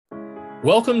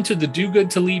Welcome to the Do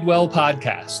Good to Lead Well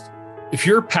podcast. If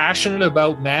you're passionate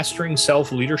about mastering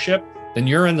self-leadership, then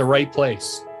you're in the right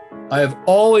place. I have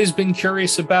always been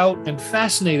curious about and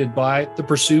fascinated by the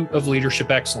pursuit of leadership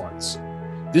excellence.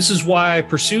 This is why I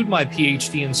pursued my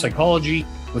PhD in psychology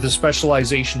with a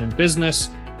specialization in business,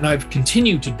 and I've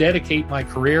continued to dedicate my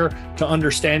career to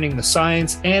understanding the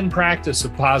science and practice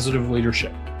of positive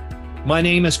leadership. My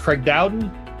name is Craig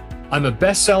Dowden. I'm a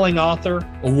best-selling author,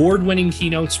 award-winning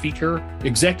keynote speaker,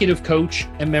 executive coach,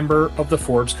 and member of the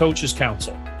Forbes Coaches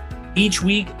Council. Each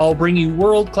week, I'll bring you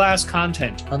world-class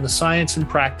content on the science and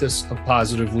practice of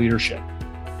positive leadership.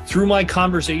 Through my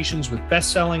conversations with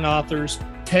best-selling authors,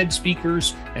 TED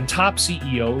speakers, and top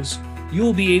CEOs,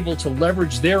 you'll be able to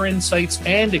leverage their insights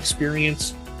and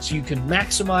experience so you can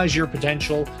maximize your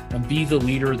potential and be the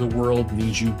leader the world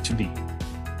needs you to be.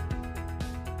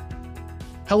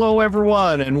 Hello,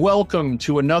 everyone, and welcome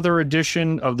to another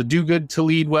edition of the Do Good to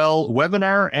Lead Well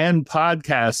webinar and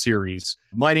podcast series.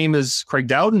 My name is Craig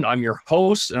Dowden. I'm your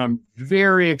host, and I'm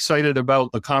very excited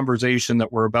about the conversation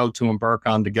that we're about to embark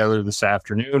on together this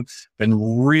afternoon.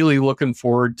 Been really looking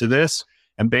forward to this,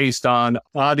 and based on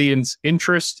audience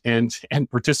interest and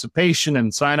participation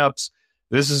and signups,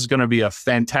 this is going to be a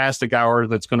fantastic hour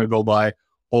that's going to go by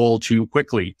all too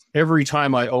quickly. Every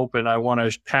time I open, I want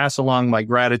to pass along my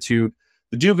gratitude.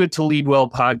 The Do Good to Lead Well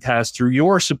podcast, through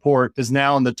your support, is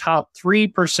now in the top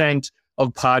 3%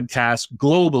 of podcasts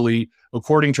globally,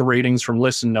 according to ratings from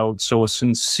Listen Notes. So a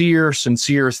sincere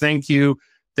thank you.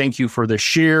 Thank you for the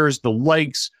shares, the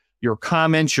likes, your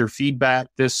comments, your feedback.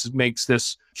 This makes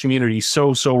this community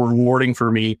so rewarding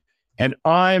for me. And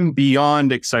I'm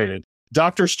beyond excited.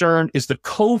 Dr. Stern is the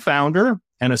co-founder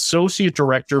and associate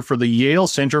director for the Yale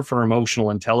Center for Emotional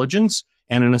Intelligence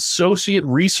and an associate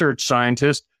research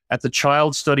scientist at the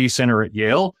Child Study Center at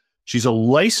Yale. She's a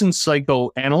licensed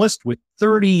psychoanalyst with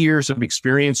 30 years of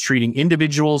experience treating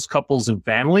individuals, couples, and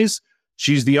families.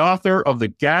 She's the author of The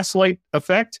Gaslight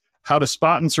Effect, How to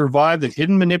Spot and Survive the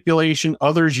Hidden Manipulation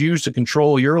Others Use to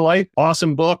Control Your Life.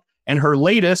 Awesome book. And her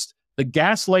latest, The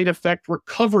Gaslight Effect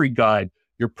Recovery Guide,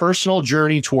 Your Personal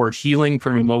Journey Toward Healing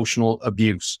from Emotional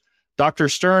Abuse. Dr.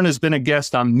 Stern has been a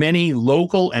guest on many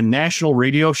local and national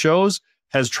radio shows,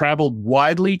 has traveled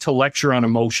widely to lecture on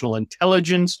emotional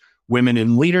intelligence, women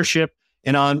in leadership,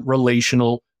 and on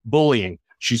relational bullying.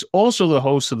 She's also the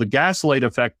host of the Gaslight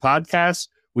Effect podcast,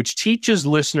 which teaches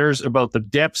listeners about the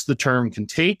depths the term can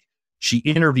take. She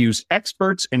interviews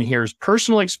experts and hears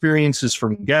personal experiences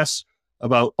from guests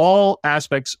about all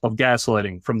aspects of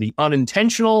gaslighting, from the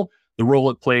unintentional, the role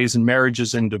it plays in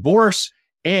marriages and divorce,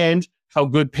 and how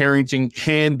good parenting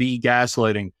can be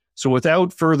gaslighting. So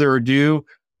without further ado,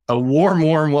 a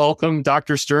warm welcome,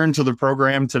 Dr. Stern, to the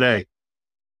program today.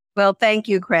 Well, thank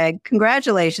you, Craig.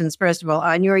 Congratulations, first of all,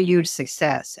 on your huge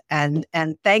success. And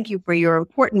thank you for your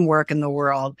important work in the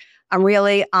world. I'm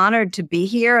really honored to be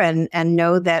here and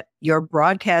know that you're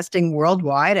broadcasting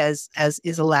worldwide, as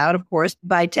is allowed, of course,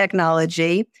 by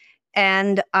technology.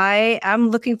 And I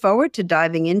am looking forward to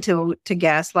diving into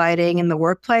gaslighting in the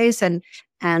workplace and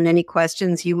any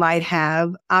questions you might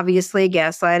have. Obviously,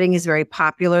 gaslighting is very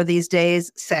popular these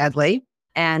days, sadly.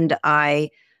 And I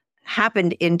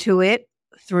happened into it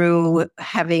through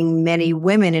having many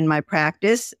women in my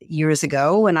practice years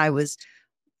ago when I was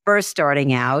first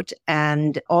starting out.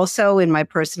 And also in my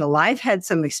personal life, had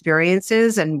some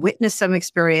experiences and witnessed some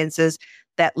experiences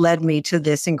that led me to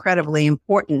this incredibly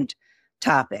important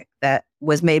topic that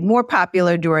was made more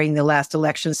popular during the last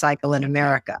election cycle in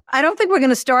America. I don't think we're going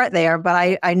to start there,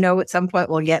 but I know at some point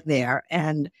we'll get there.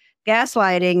 And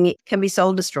gaslighting can be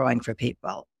soul-destroying for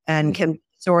people and can be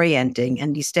disorienting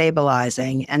and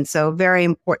destabilizing. And so very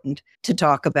important to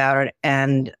talk about it.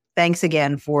 And thanks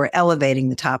again for elevating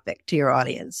the topic to your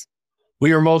audience.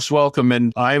 We are most welcome,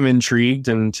 and I'm intrigued,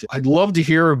 and I'd love to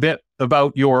hear a bit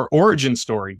about your origin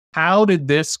story. How did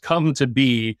this come to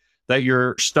be that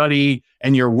your study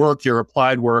and your work, your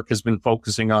applied work, has been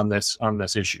focusing on this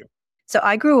issue? So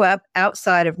I grew up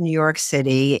outside of New York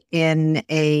City in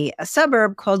a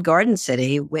suburb called Garden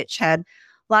City, which had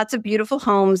lots of beautiful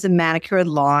homes and manicured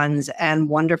lawns and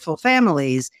wonderful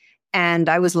families. And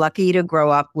I was lucky to grow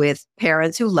up with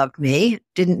parents who loved me,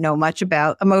 didn't know much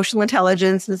about emotional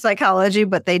intelligence and psychology,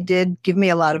 but they did give me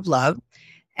a lot of love.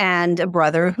 And a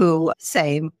brother who,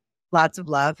 same, lots of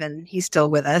love, and he's still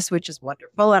with us, which is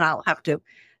wonderful. And I'll have to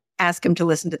ask him to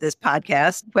listen to this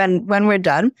podcast when we're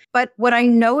done. But what I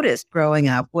noticed growing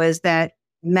up was that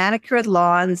manicured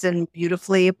lawns and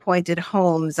beautifully appointed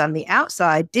homes on the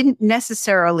outside didn't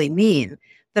necessarily mean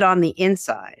that on the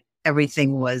inside,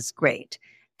 everything was great.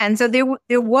 And so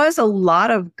there was a lot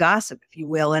of gossip, if you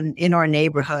will, in our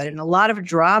neighborhood, and a lot of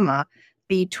drama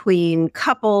between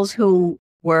couples who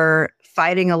were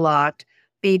fighting a lot,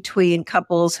 between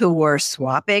couples who were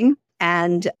swapping.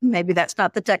 And maybe that's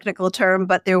not the technical term,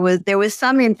 but there was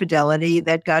some infidelity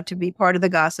that got to be part of the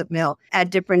gossip mill at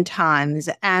different times.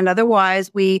 And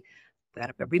otherwise, we got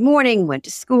up every morning, went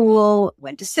to school,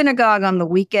 went to synagogue on the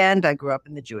weekend. I grew up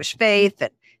in the Jewish faith,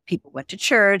 and people went to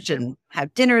church and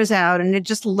had dinners out. And it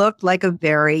just looked like a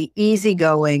very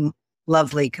easygoing,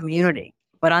 lovely community.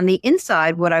 But on the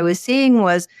inside, what I was seeing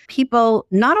was people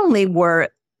not only were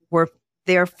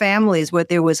their families where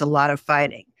there was a lot of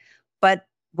fighting, but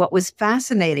what was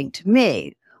fascinating to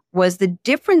me was the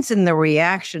difference in the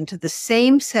reaction to the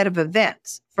same set of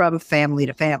events from family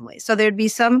to family. So there'd be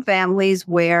some families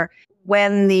where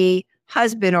when the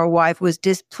husband or wife was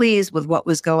displeased with what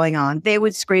was going on, they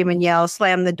would scream and yell,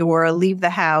 slam the door, leave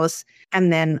the house.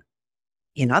 And then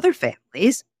in other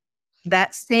families,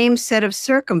 that same set of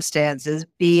circumstances,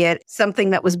 be it something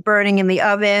that was burning in the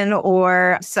oven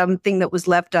or something that was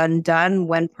left undone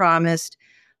when promised,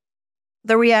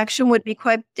 the reaction would be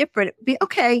quite different. It'd be,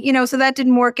 okay, so that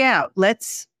didn't work out.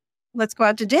 Let's go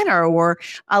out to dinner, or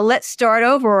let's start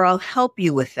over, or I'll help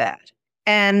you with that.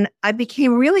 And I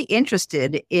became really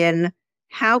interested in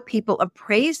how people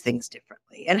appraise things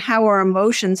differently and how our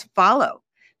emotions follow.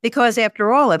 Because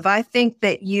after all, if I think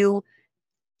that you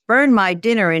burn my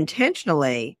dinner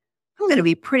intentionally, I'm going to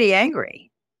be pretty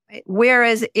angry. Right?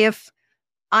 Whereas if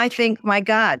I think, my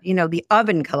God, the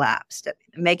oven collapsed,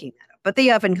 I'm making that up, but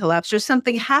the oven collapsed or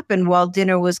something happened while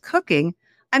dinner was cooking,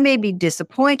 I may be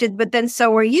disappointed, but then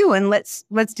so are you. And let's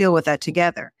deal with that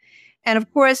together. And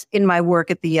of course, in my work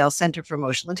at the Yale Center for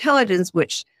Emotional Intelligence,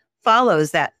 which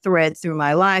follows that thread through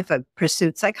my life, I've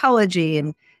pursued psychology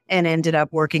and ended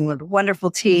up working with a wonderful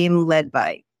team led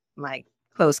by my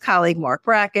close colleague, Mark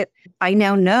Brackett. I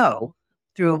now know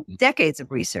through decades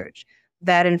of research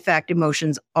that, in fact,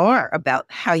 emotions are about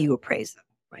how you appraise them,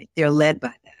 right? They're led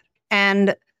by that.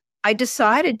 And I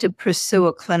decided to pursue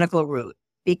a clinical route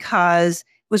because it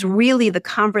was really the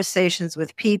conversations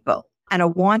with people and a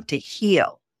want to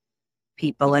heal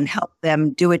people and help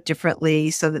them do it differently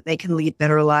so that they can lead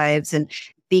better lives and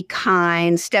be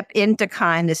kind, step into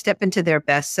kindness, step into their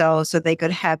best selves so they could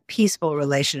have peaceful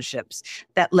relationships.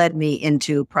 That led me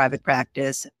into private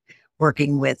practice,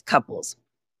 working with couples.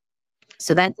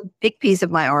 So that's a big piece of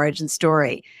my origin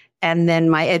story. And then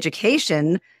my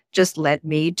education just led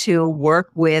me to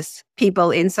work with people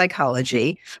in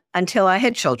psychology until I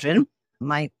had children.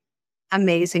 My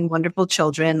amazing, wonderful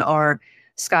children are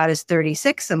Scott is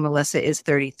 36 and Melissa is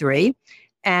 33.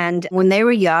 And when they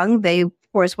were young, they, of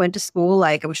course, went to school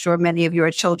like I'm sure many of your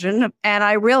children. And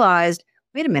I realized,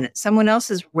 wait a minute, someone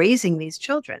else is raising these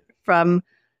children from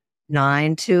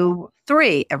 9 to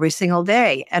 3 every single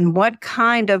day. And what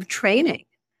kind of training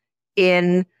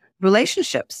in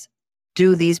relationships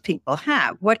do these people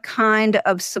have? What kind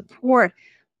of support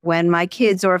when my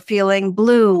kids are feeling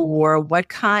blue, or what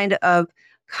kind of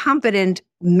competent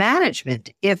management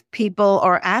if people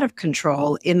are out of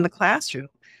control in the classroom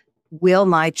will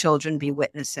my children be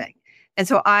witnessing? And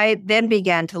so I then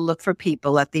began to look for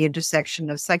people at the intersection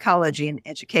of psychology and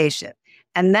education.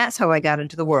 And that's how I got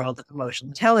into the world of emotional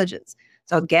intelligence.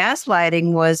 So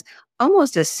gaslighting was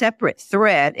almost a separate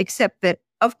thread, except that,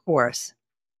 of course,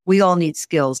 we all need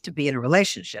skills to be in a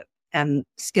relationship. And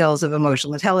skills of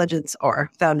emotional intelligence are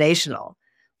foundational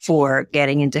for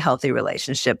getting into healthy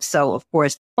relationships. So, of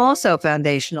course, also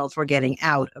foundational for getting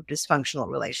out of dysfunctional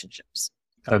relationships.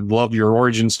 I love your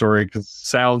origin story because it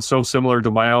sounds so similar to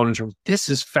my own. This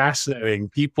is fascinating.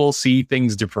 People see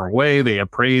things different way. They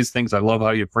appraise things. I love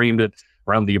how you framed it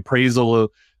around the appraisal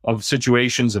of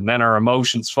situations, and then our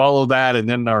emotions follow that, and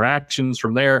then our actions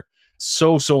from there.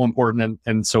 So important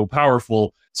and so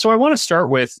powerful. So I want to start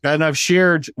with, and I've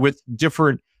shared with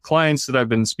different clients that I've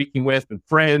been speaking with and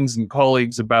friends and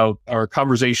colleagues about our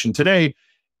conversation today.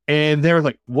 And they're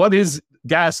like, what is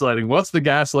gaslighting? What's the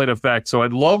gaslight effect? So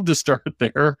I'd love to start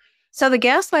there. So the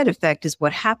gaslight effect is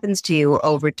what happens to you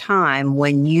over time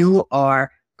when you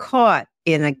are caught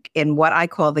in what I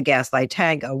call the gaslight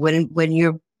tango. When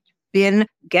you've been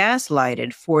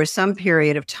gaslighted for some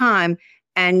period of time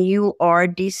and you are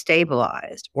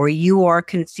destabilized, or you are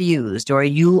confused, or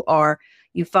you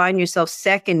find yourself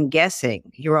second guessing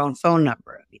your own phone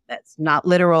number. I mean, that's not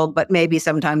literal, but maybe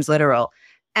sometimes literal.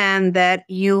 And that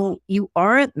you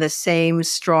aren't the same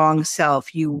strong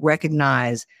self you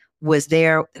recognize was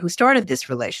there who started this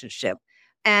relationship.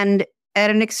 And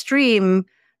at an extreme,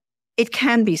 it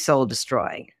can be soul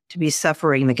destroying to be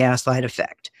suffering the gaslight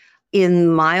effect.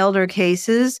 In milder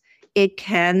cases, it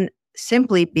can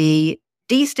simply be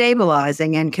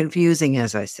destabilizing and confusing,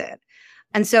 as I said.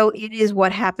 And so it is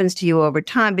what happens to you over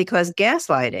time, because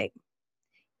gaslighting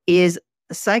is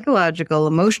a psychological,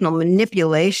 emotional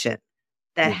manipulation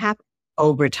that happens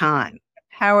over time.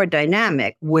 Power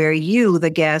dynamic where you,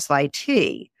 the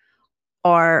gaslightee,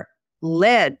 are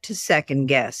led to second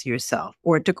guess yourself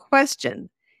or to question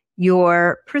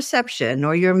your perception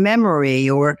or your memory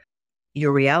or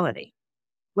your reality.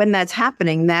 When that's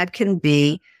happening, that can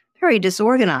be very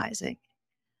disorganizing.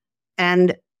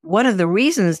 And one of the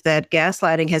reasons that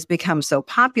gaslighting has become so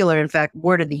popular, in fact,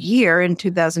 word of the year in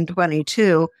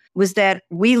 2022, was that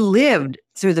we lived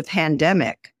through the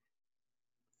pandemic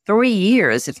 3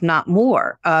 years, if not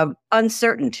more, of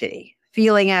uncertainty,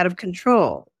 feeling out of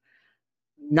control,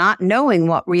 not knowing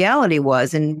what reality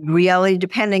was. And reality,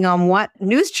 depending on what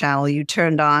news channel you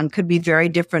turned on, could be very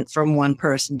different from one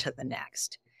person to the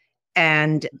next.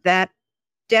 And that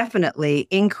definitely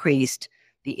increased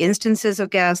the instances of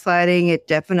gaslighting. It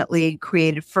definitely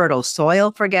created fertile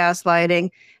soil for gaslighting.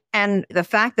 And the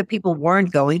fact that people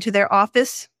weren't going to their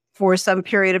office for some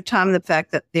period of time, the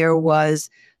fact that there was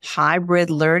hybrid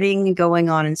learning going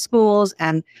on in schools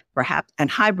and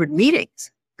hybrid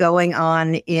meetings going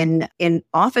on in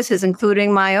offices,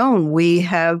 including my own. We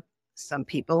have some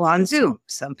people on Zoom,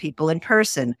 some people in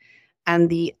person.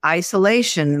 And the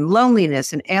isolation,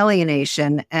 loneliness, and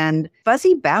alienation and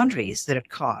fuzzy boundaries that it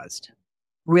caused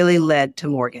really led to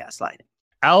more gaslighting.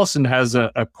 Allison has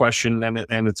a question,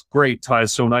 and it's great,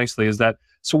 ties so nicely, is that,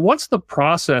 so what's the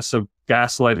process of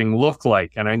gaslighting look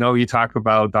like? And I know you talk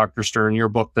about, Dr. Stern, your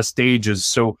book, The Stages.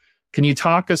 So can you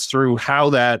talk us through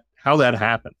how that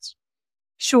happens?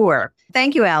 Sure.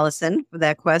 Thank you, Allison, for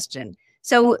that question.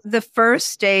 So the first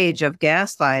stage of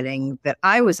gaslighting that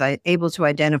I was able to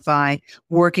identify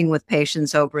working with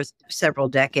patients over several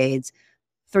decades,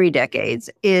 3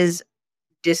 decades, is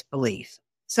disbelief.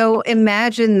 So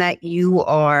imagine that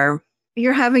you're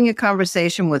having a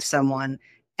conversation with someone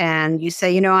and you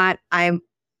say, you know what, I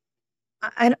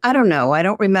don't know. I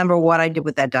don't remember what I did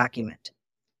with that document.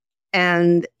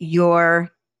 And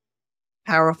your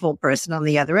powerful person on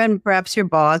the other end, perhaps your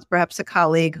boss, perhaps a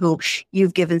colleague who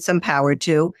you've given some power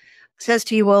to, says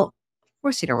to you, well, of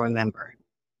course you don't remember.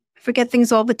 I forget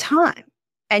things all the time.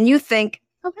 And you think,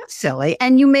 oh, that's silly.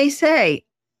 And you may say,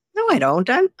 no, I don't.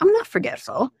 I'm not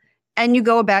forgetful. And you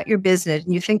go about your business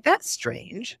and you think that's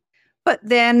strange. But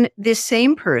then this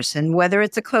same person, whether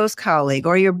it's a close colleague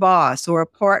or your boss or a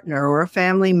partner or a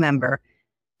family member,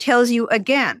 tells you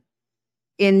again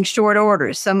in short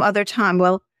order, some other time,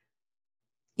 well,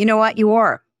 you know what? You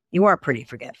are pretty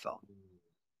forgetful.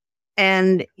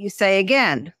 And you say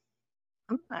again,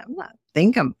 I'm not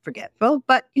think I'm forgetful,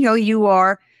 but you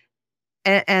are.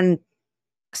 And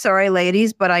sorry,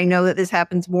 ladies, but I know that this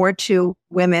happens more to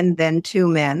women than to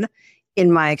men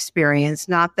in my experience.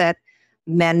 Not that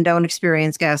men don't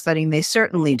experience gaslighting. They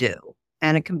certainly do.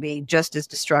 And it can be just as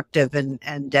destructive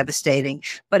and devastating.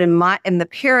 But in the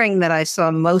pairing that I saw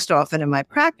most often in my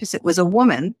practice, it was a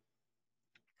woman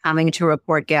coming to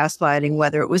report gaslighting,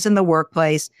 whether it was in the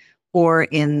workplace or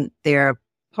in their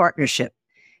partnership.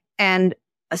 And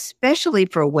especially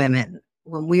for women,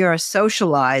 when we are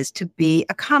socialized to be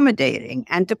accommodating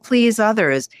and to please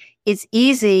others, it's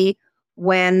easy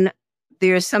when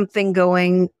there's something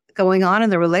going on in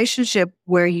the relationship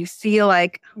where you feel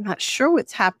like, I'm not sure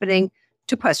what's happening,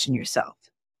 to question yourself.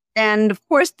 And of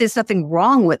course, there's nothing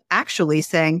wrong with actually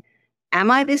saying,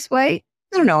 am I this way?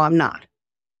 No, I'm not.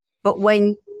 But when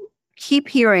you keep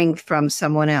hearing from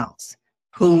someone else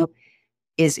who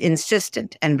is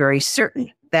insistent and very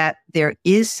certain that there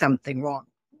is something wrong,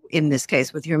 in this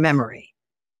case with your memory,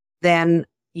 then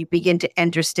you begin to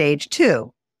enter stage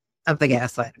 2 of the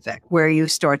gaslight effect, where you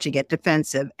start to get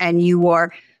defensive and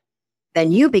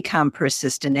then you become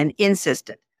persistent and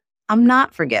insistent. I'm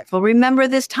not forgetful. Remember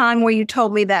this time where you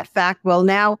told me that fact? Well,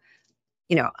 now,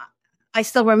 I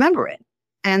still remember it.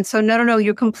 And so, no,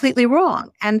 you're completely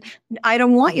wrong. And I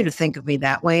don't want you to think of me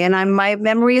that way. And my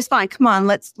memory is fine. Come on,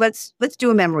 let's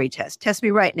do a memory test. Test me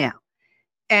right now.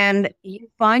 And you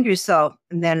find yourself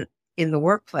then in the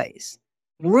workplace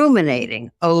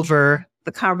ruminating over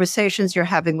the conversations you're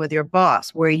having with your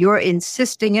boss, where you're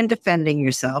insisting and defending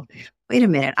yourself. Wait a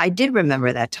minute, I did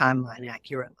remember that timeline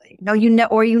accurately. No, you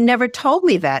never told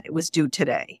me that it was due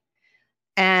today.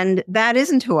 And that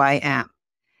isn't who I am.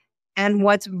 And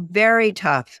what's very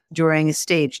tough during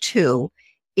stage 2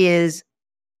 is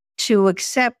to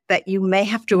accept that you may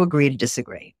have to agree to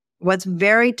disagree. What's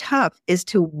very tough is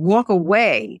to walk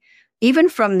away, even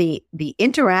from the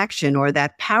interaction or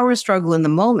that power struggle in the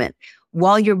moment,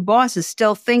 while your boss is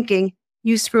still thinking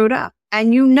you screwed up.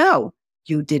 And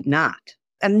you did not.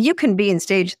 And you can be in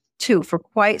stage 2 for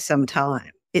quite some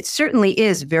time. it certainly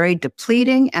is very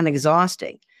depleting and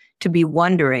exhausting to be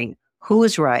wondering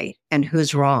who's right and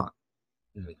who's wrong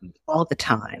all the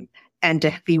time, and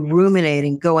to be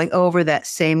ruminating, going over that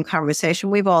same conversation.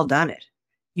 We've all done it.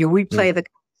 You replay the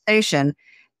conversation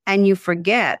and you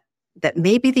forget that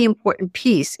maybe the important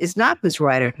piece is not who's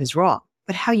right or who's wrong,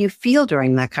 but how you feel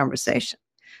during that conversation.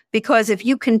 Because if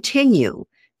you continue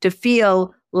to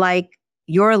feel like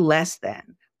you're less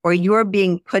than, or you're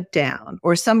being put down,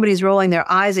 or somebody's rolling their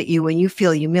eyes at you when you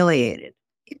feel humiliated,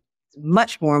 it's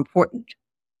much more important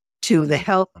to the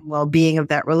health and well-being of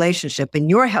that relationship and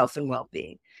your health and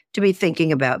well-being to be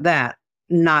thinking about that,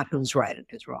 not who's right and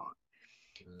who's wrong.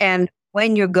 And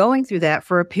when you're going through that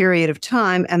for a period of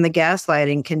time and the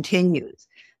gaslighting continues,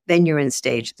 then you're in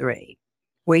stage 3,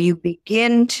 where you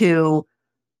begin to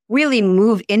really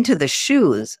move into the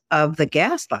shoes of the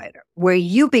gaslighter, where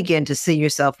you begin to see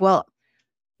yourself, well,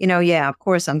 yeah, of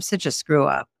course, I'm such a screw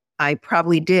up. I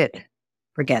probably did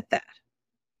forget that.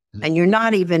 And you're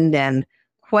not even then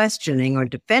questioning or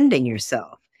defending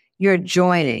yourself. You're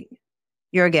joining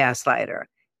your gaslighter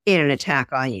in an attack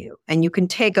on you. And you can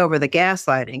take over the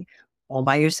gaslighting all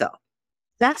by yourself.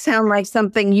 That sound like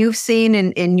something you've seen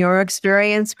in your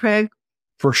experience, Craig?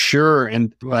 For sure.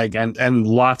 And and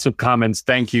lots of comments.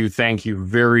 Thank you.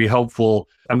 Very helpful.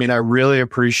 I mean, I really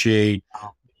appreciate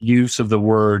use of the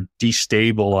word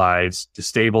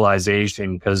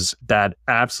destabilization, because that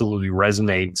absolutely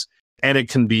resonates, and it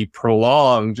can be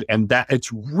prolonged, and that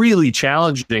it's really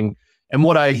challenging. And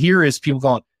what I hear is people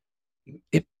going,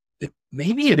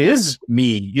 maybe it is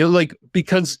me,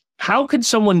 because how could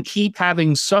someone keep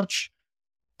having such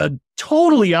a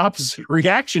totally opposite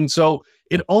reaction? So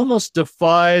it almost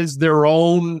defies their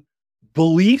own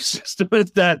belief system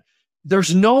that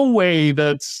there's no way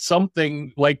that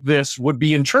something like this would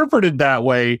be interpreted that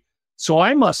way. So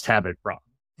I must have it wrong.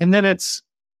 And then it's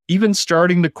even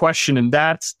starting to question, and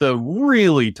that's the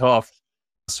really tough.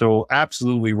 So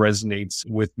absolutely resonates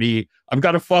with me. I've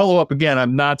got to follow up again.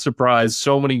 I'm not surprised.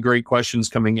 So many great questions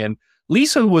coming in.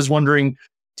 Lisa was wondering,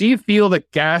 do you feel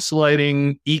that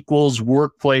gaslighting equals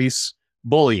workplace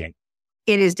bullying?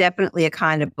 It is definitely a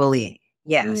kind of bullying.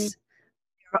 Yes.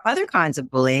 There are other kinds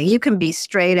of bullying. You can be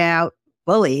straight out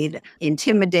bullied,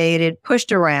 intimidated,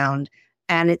 pushed around,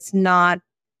 and it's not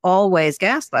always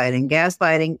gaslighting.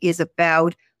 Gaslighting is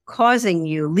about causing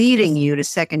you, leading you to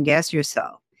second guess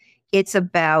yourself. It's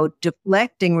about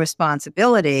deflecting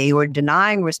responsibility or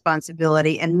denying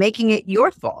responsibility and making it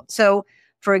your fault. So,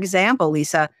 for example,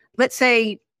 Lisa, let's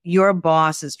say your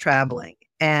boss is traveling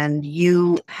and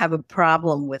you have a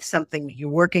problem with something you're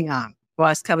working on.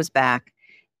 Boss comes back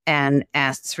and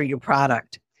asks for your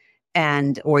product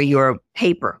or your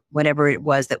paper, whatever it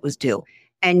was that was due.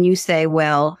 And you say,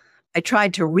 well, I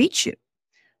tried to reach you,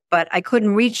 but I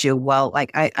couldn't reach you. Well,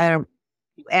 you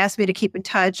asked me to keep in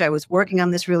touch. I was working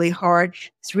on this really hard.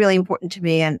 It's really important to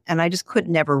me. And I just could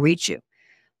never reach you.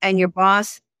 And your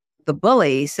boss, the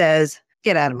bully, says,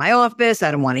 get out of my office.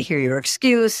 I don't want to hear your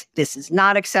excuse. This is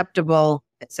not acceptable,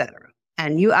 etc.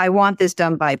 And I want this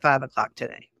done by 5 o'clock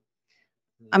today.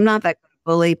 I'm not that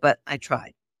bully, but I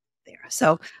tried there.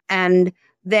 So, and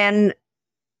then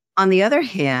on the other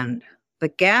hand, the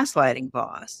gaslighting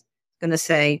boss is going to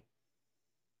say,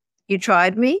 you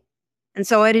tried me, and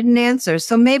so I didn't answer.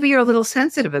 So maybe you're a little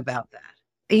sensitive about that.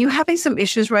 Are you having some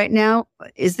issues right now?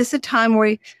 Is this a time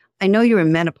where I know you're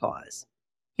in menopause?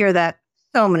 Hear that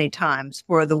so many times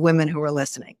for the women who are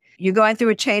listening. You're going through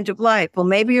a change of life. Well,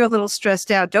 maybe you're a little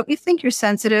stressed out. Don't you think you're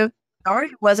sensitive? Or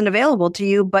it wasn't available to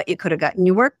you, but you could have gotten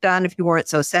your work done if you weren't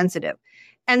so sensitive.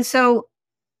 And so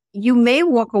you may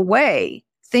walk away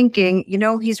thinking,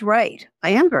 he's right. I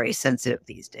am very sensitive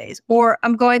these days. Or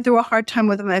I'm going through a hard time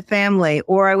with my family,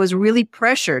 or I was really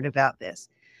pressured about this.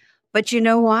 But you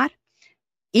know what?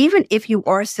 Even if you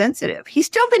are sensitive, he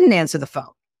still didn't answer the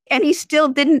phone. And he still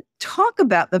didn't talk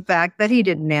about the fact that he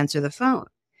didn't answer the phone.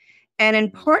 And in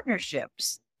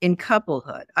partnerships, in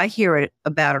couplehood, I hear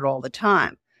about it all the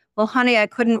time. Well, honey, I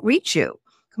couldn't reach you.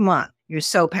 Come on, you're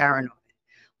so paranoid.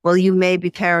 Well, you may be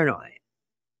paranoid,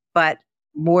 but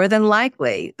more than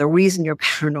likely, the reason you're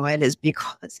paranoid is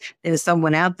because there's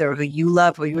someone out there who you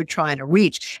love, who you're trying to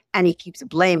reach, and he keeps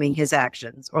blaming his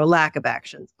actions or lack of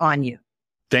actions on you.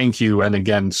 Thank you. And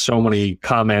again, so many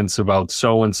comments about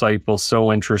so insightful,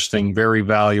 so interesting, very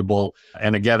valuable.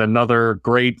 And again, another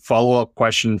great follow-up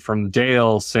question from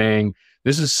Dale saying,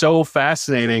 this is so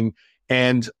fascinating.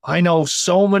 And I know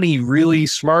so many really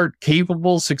smart,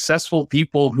 capable, successful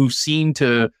people who seem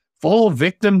to fall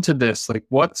victim to this. Like,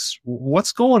 what's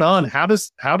going on? How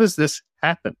does this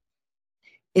happen?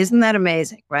 Isn't that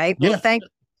amazing, right? Yeah. Well, thank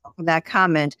you for that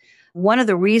comment. one of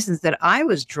the reasons that I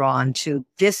was drawn to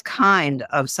this kind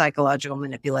of psychological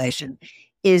manipulation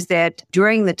is that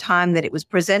during the time that it was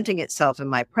presenting itself in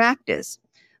my practice,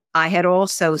 I had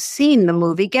also seen the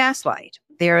movie Gaslight.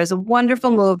 There is a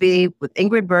wonderful movie with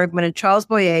Ingrid Bergman and Charles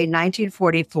Boyer,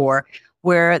 1944,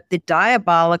 where the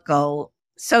diabolical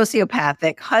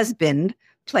sociopathic husband,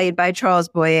 played by Charles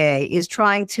Boyer, is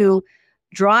trying to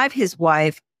drive his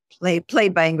wife,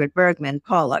 played by Ingrid Bergman,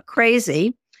 Paula,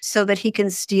 crazy so that he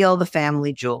can steal the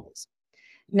family jewels.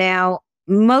 Now,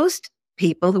 most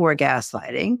people who are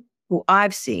gaslighting, who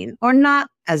I've seen, are not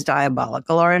as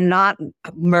diabolical or are not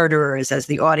murderers, as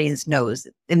the audience knows.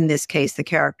 In this case, the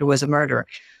character was a murderer.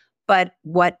 But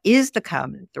what is the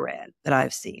common thread that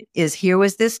I've seen is here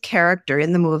was this character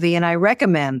in the movie, and I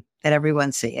recommend that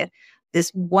everyone see it,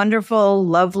 this wonderful,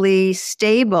 lovely,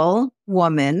 stable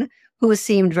woman who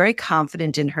seemed very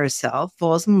confident in herself,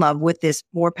 falls in love with this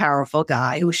more powerful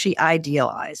guy who she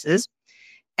idealizes.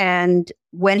 And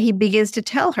when he begins to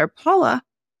tell her, Paula,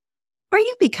 are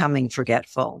you becoming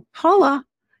forgetful? Paula,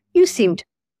 you seem to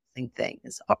think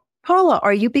things. Paula,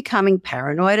 are you becoming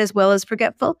paranoid as well as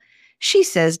forgetful? She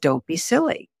says, don't be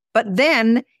silly. But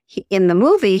then in the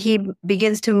movie, he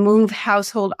begins to move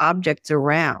household objects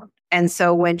around. And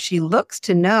so when she looks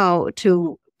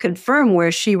to confirm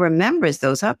where she remembers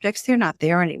those objects, they're not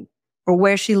there anymore. Or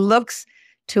where she looks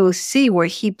to see where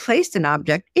he placed an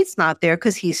object, it's not there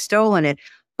because he's stolen it.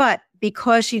 But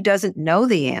because she doesn't know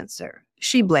the answer,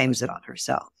 she blames it on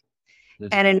herself.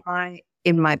 And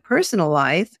in my personal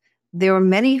life, there were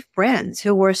many friends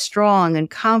who were strong and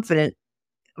confident,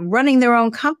 running their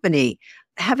own company,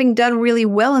 having done really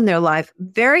well in their life,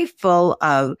 very full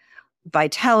of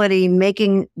vitality,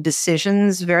 making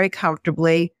decisions very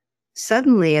comfortably,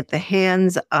 suddenly at the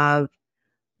hands of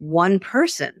one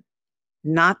person,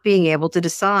 not being able to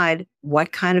decide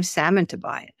what kind of salmon to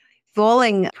buy,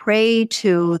 falling prey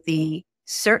to the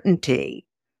certainty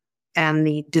and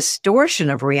the distortion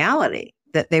of reality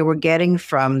that they were getting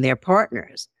from their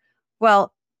partners.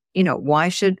 Well, why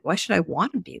should I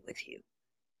want to be with you?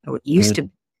 It used to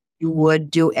be you would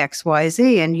do X, Y,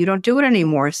 Z, and you don't do it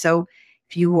anymore. So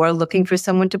if you are looking for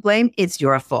someone to blame, it's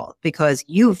your fault because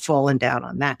you've fallen down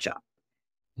on that job.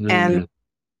 And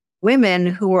women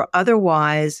who are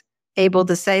otherwise able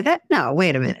to say that, no,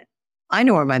 wait a minute, I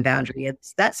know where my boundary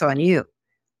is. That's on you,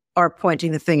 are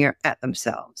pointing the finger at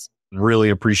themselves.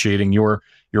 Really appreciating your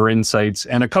insights.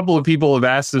 And a couple of people have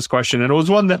asked this question, and it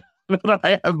was one that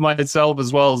I have myself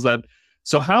as well, is that,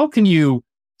 so how can you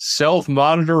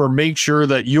self-monitor or make sure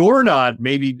that you're not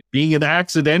maybe being an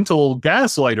accidental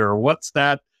gaslighter? What's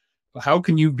that? How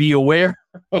can you be aware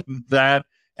of that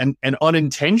and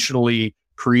unintentionally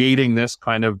creating this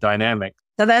kind of dynamic?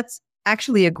 So that's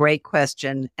actually a great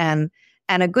question and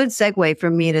a good segue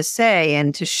for me to say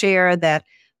and to share that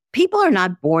people are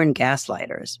not born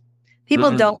gaslighters.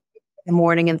 People don't wake up in the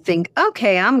morning and think,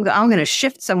 okay, I'm going to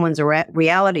shift someone's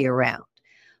reality around.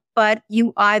 But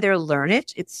you either learn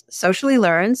it, it's socially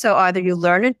learned. So either you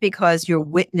learn it because you're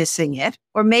witnessing it,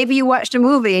 or maybe you watched a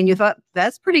movie and you thought,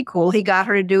 that's pretty cool. He got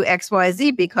her to do X, Y,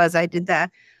 Z because I did that.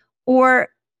 Or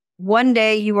one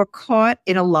day you were caught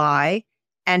in a lie,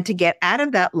 and to get out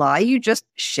of that lie, you just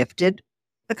shifted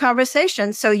the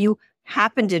conversation. So you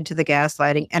happened into the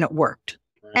gaslighting and it worked.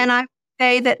 Right. And I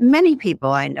say that many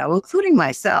people I know, including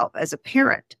myself as a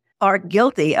parent, are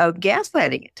guilty of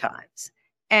gaslighting at times.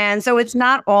 And so it's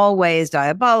not always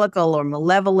diabolical or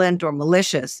malevolent or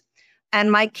malicious.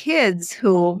 And my kids,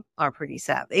 who are pretty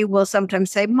savvy, will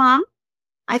sometimes say, Mom,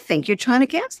 I think you're trying to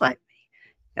gaslight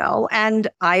me. And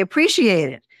I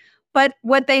appreciate it. But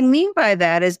what they mean by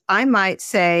that is I might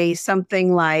say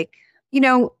something like, I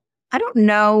don't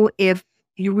know if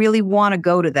you really want to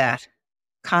go to that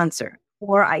concert.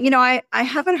 Or, I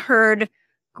haven't heard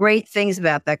great things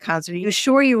about that concert. Are you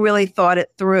sure you really thought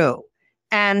it through?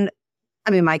 And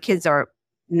my kids are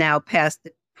now past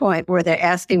the point where they're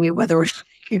asking me whether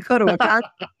you go to a concert.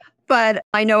 But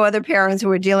I know other parents who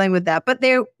are dealing with that. But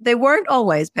they weren't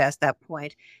always past that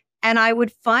point. And I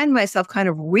would find myself kind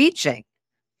of reaching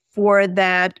for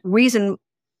that reason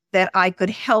that I could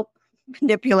help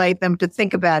manipulate them to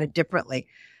think about it differently.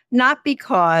 Not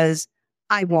because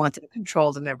I wanted to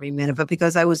control them every minute, but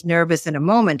because I was nervous in a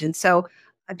moment. And so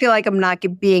I feel like I'm not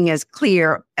being as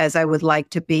clear as I would like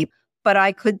to be. But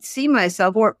I could see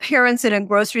myself, or parents in a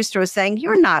grocery store saying,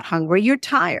 you're not hungry, you're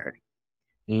tired.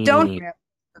 Don't grab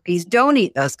cookies, don't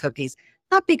eat those cookies.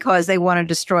 Not because they want to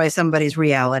destroy somebody's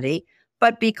reality,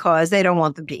 but because they don't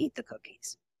want them to eat the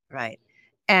cookies, right?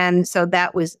 And so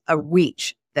that was a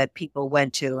reach that people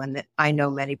went to, and that I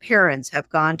know many parents have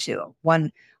gone to.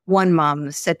 One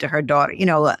mom said to her daughter,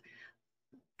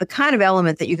 the kind of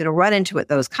element that you're going to run into at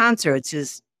those concerts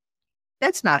is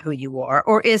that's not who you are,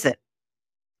 or is it?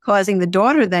 Causing the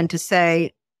daughter then to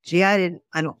say, gee, I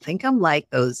don't think I'm like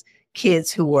those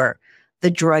kids who were the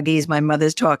druggies my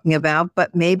mother's talking about,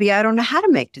 but maybe I don't know how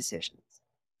to make decisions.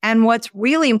 And what's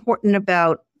really important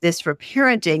about this for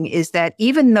parenting is that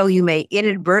even though you may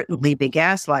inadvertently be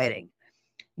gaslighting,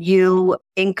 you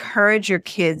encourage your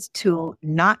kids to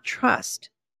not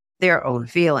trust their own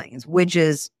feelings, which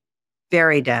is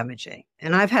very damaging.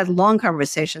 And I've had long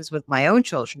conversations with my own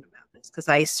children about this because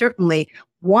I certainly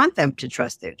want them to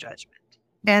trust their judgment.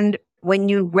 And when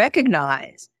you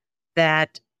recognize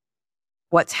that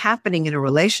what's happening in a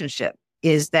relationship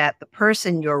is that the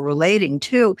person you're relating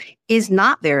to is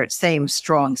not their same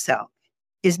strong self,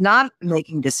 is not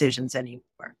making decisions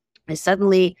anymore, is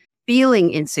suddenly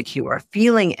feeling insecure,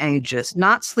 feeling anxious,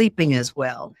 not sleeping as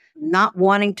well, not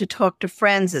wanting to talk to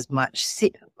friends as much,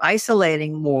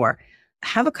 isolating more.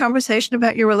 Have a conversation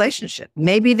about your relationship.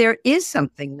 Maybe there is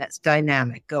something that's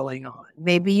dynamic going on.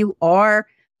 Maybe you are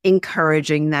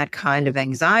encouraging that kind of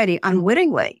anxiety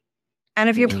unwittingly. And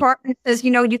if your partner says,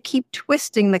 you keep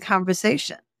twisting the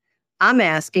conversation, I'm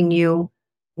asking you,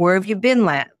 where have you been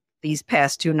these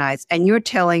past 2 nights? And you're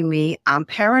telling me I'm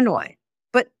paranoid.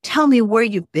 But tell me where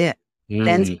you've been.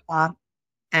 Then stop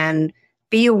and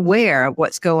be aware of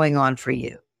what's going on for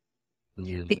you.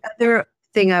 The other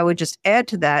thing I would just add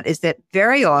to that is that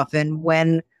very often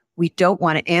when we don't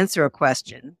want to answer a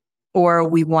question or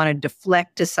we want to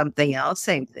deflect to something else,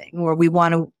 same thing, or we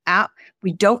don't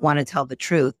want to tell the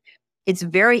truth, it's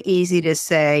very easy to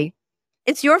say,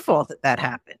 it's your fault that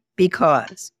happened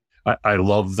because. I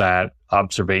love that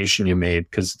observation you made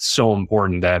because it's so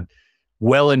important that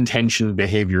well-intentioned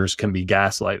behaviors can be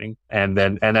gaslighting. And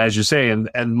as you say,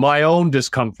 and my own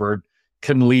discomfort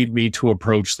can lead me to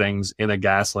approach things in a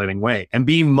gaslighting way. And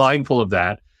being mindful of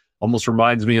that almost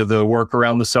reminds me of the work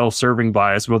around the self-serving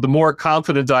bias. But the more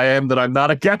confident I am that I'm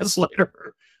not a gaslighter,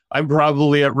 I'm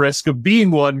probably at risk of being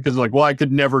one because I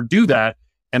could never do that.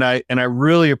 And I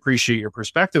really appreciate your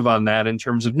perspective on that in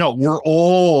terms of, no, we're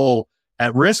all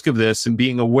at risk of this and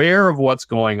being aware of what's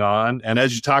going on. And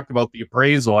as you talked about the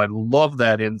appraisal, I love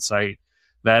that insight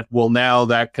that, now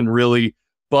that can really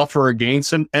buffer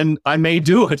against, and I may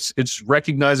do it. It's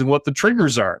recognizing what the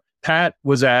triggers are. Pat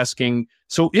was asking,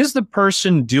 so is the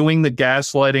person doing the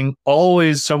gaslighting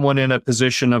always someone in a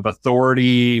position of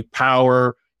authority,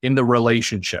 power in the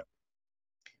relationship?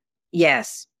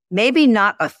 Yes, maybe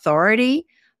not authority,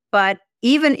 but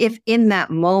even if in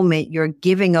that moment you're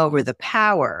giving over the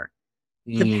power,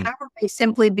 the power may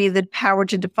simply be the power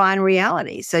to define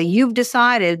reality. So you've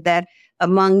decided that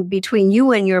between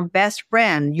you and your best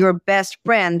friend,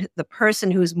 the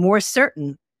person who's more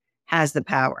certain has the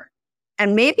power.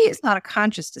 And maybe it's not a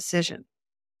conscious decision,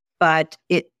 but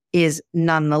it is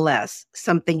nonetheless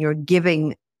something you're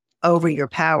giving over your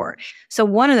power. So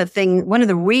one of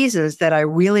the reasons that I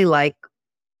really like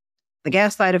the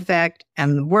Gaslight Effect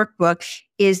and the workbook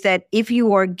is that if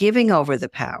you are giving over the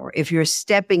power, if you're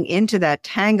stepping into that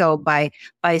tango by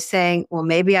saying, well,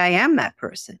 maybe I am that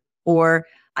person, or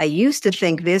I used to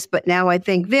think this, but now I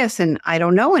think this, and I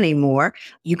don't know anymore,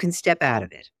 you can step out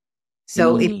of it.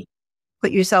 So if you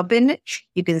put yourself in it,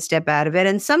 you can step out of it.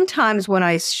 And sometimes when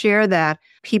I share that,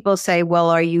 people say,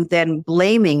 well, are you then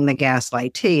blaming the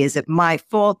gaslightee? Is it my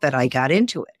fault that I got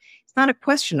into it? It's not a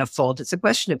question of fault. It's a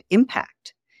question of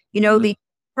impact. The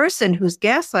person who's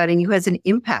gaslighting you has an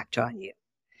impact on you,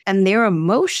 and their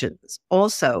emotions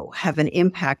also have an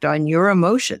impact on your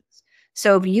emotions.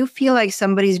 So if you feel like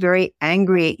somebody's very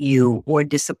angry at you or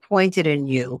disappointed in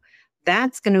you,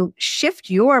 that's going to shift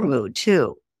your mood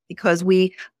too, because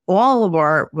all of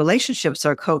our relationships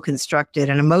are co-constructed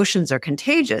and emotions are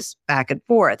contagious back and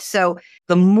forth. So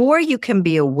the more you can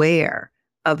be aware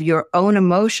of your own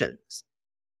emotions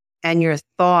and your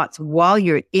thoughts while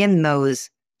you're in those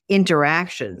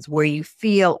interactions where you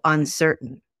feel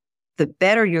uncertain, the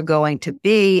better you're going to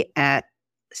be at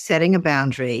setting a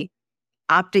boundary,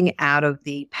 opting out of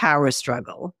the power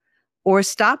struggle, or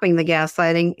stopping the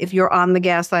gaslighting if you're on the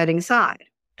gaslighting side.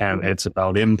 And it's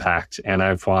about impact. And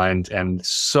I find, and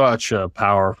such a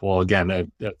powerful, again,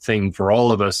 a thing for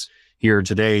all of us here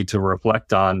today to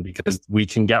reflect on, because we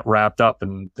can get wrapped up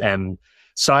and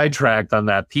sidetracked on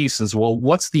that piece as well.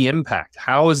 What's the impact?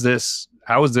 How is this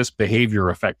behavior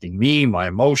affecting me, my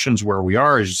emotions, where we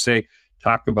are? As you say,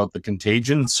 talk about the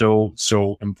contagion. So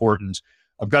important.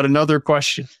 I've got another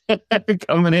question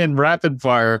coming in rapid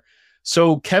fire.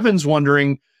 So Kevin's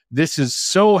wondering, this is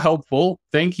so helpful.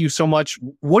 Thank you so much.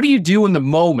 What do you do in the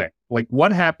moment?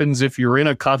 What happens if you're in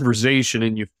a conversation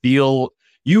and you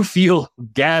feel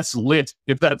gaslit,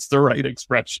 if that's the right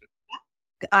expression?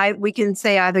 We can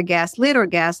say either gaslit or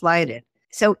gaslighted.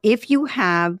 So if you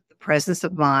have the presence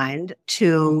of mind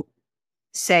to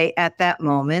say at that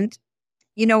moment,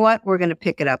 you know what, we're going to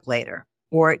pick it up later.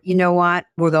 Or, you know what,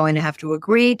 we're going to have to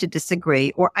agree to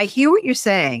disagree. Or I hear what you're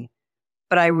saying,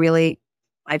 but I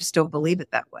just don't believe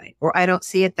it that way. Or I don't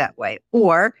see it that way.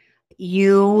 Or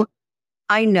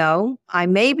I know I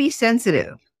may be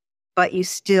sensitive, but you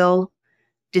still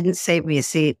didn't save me a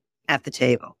seat at the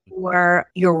table. Or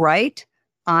you're right,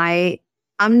 I'm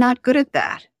not good at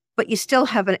that, but you still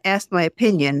haven't asked my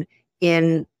opinion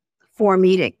in 4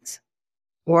 meetings.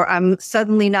 Or I'm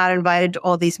suddenly not invited to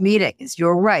all these meetings.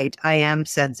 You're right, I am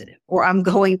sensitive. Or I'm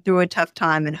going through a tough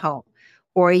time at home.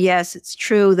 Or yes, it's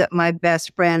true that my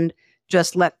best friend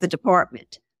just left the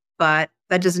department, but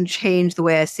that doesn't change the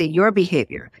way I see your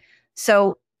behavior.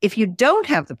 So if you don't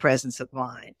have the presence of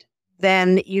mind,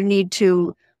 then you need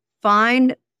to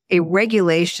find a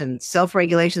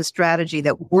self-regulation strategy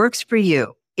that works for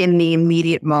you in the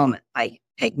immediate moment, like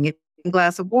taking a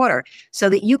glass of water so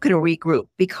that you can regroup.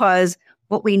 Because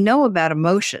what we know about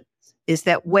emotions is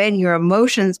that when your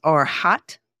emotions are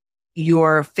hot,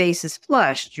 your face is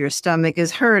flushed, your stomach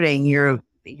is hurting,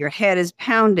 your head is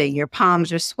pounding, your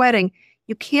palms are sweating,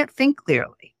 you can't think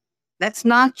clearly. That's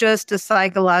not just a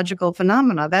psychological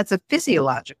phenomenon, that's a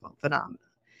physiological phenomenon.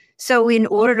 So in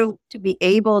order to be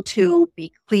able to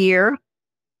be clear,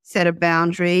 set a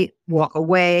boundary, walk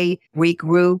away,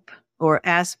 regroup, or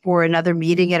ask for another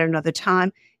meeting at another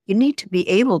time, you need to be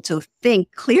able to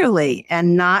think clearly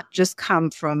and not just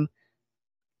come from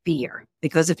fear.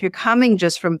 Because if you're coming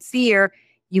just from fear,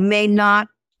 you may not,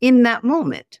 in that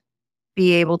moment,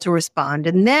 be able to respond.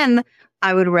 And then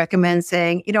I would recommend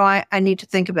saying, I need to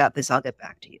think about this. I'll get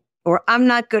back to you. Or I'm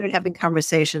not good at having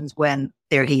conversations when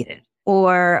they're heated.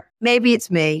 Or maybe it's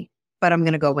me, but I'm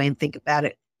going to go away and think about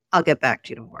it. I'll get back to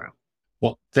you tomorrow.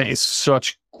 Well, that is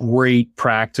such great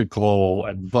practical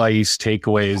advice,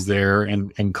 takeaways there,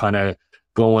 and kind of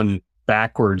going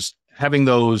backwards, having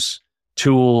those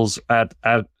tools at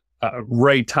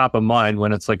right top of mind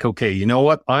when it's like, okay, you know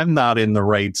what? I'm not in the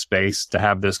right space to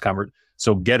have this conversation.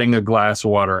 So getting a glass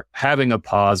of water, having a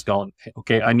pause, going,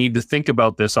 okay, I need to think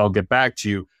about this. I'll get back to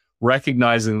you.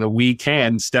 Recognizing that we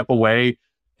can step away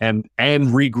and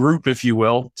regroup, if you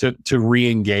will, to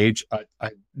re-engage. I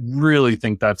really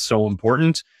think that's so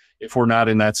important. If we're not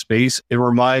in that space, it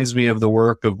reminds me of the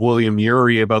work of William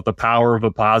Ury about the power of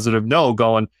a positive no,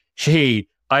 going, hey,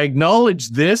 I acknowledge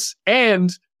this,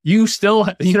 and you still,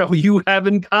 you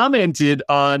haven't commented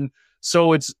on.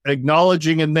 So it's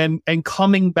acknowledging and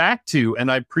coming back to,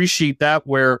 and I appreciate that,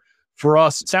 where for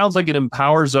us, it sounds like it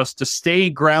empowers us to stay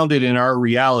grounded in our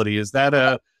reality. Is that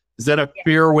a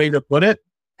fair way to put it?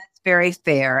 That's very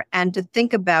fair. And to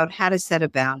think about how to set a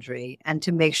boundary and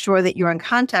to make sure that you're in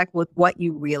contact with what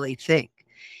you really think.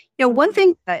 One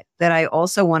thing that I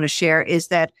also want to share is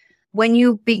that when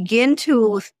you begin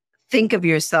to think of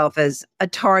yourself as a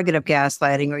target of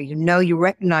gaslighting, or you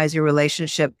recognize your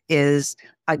relationship is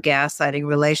a gaslighting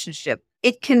relationship,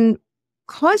 it can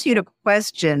cause you to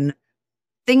question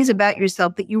things about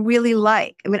yourself that you really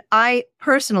like. I mean, I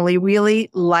personally really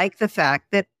like the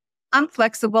fact that I'm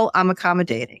flexible, I'm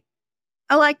accommodating.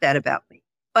 I like that about me.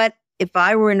 But if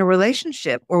I were in a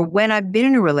relationship, or when I've been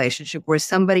in a relationship where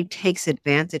somebody takes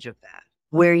advantage of that,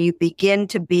 where you begin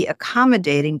to be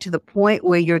accommodating to the point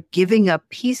where you're giving up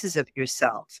pieces of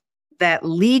yourself that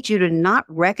lead you to not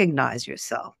recognize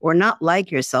yourself or not like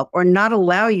yourself or not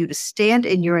allow you to stand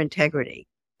in your integrity,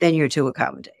 then you're too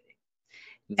accommodating.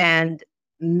 And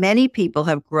many people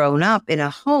have grown up in a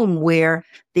home where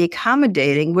the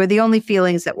accommodating were the only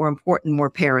feelings that were important were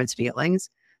parents' feelings.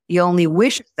 The only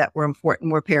wishes that were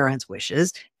important were parents'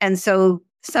 wishes. And so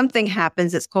something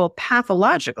happens that's called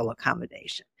pathological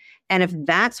accommodation. And if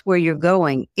that's where you're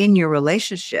going in your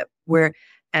relationship, where,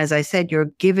 as I said,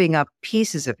 you're giving up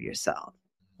pieces of yourself,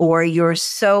 or you're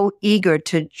so eager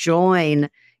to join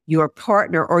your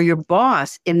partner or your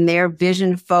boss in their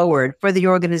vision forward for the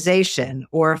organization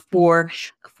or for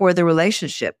the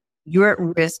relationship, you're at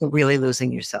risk of really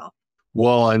losing yourself.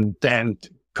 Well, and then a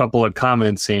couple of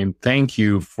comments saying thank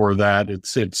you for that.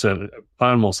 It's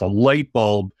almost a light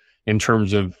bulb in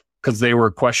terms of, because they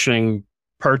were questioning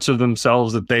parts of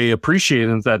themselves that they appreciate,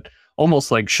 and that almost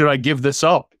like, should I give this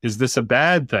up? Is this a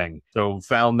bad thing? So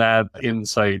found that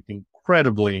insight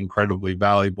incredibly, incredibly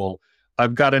valuable.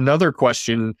 I've got another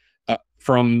question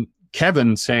from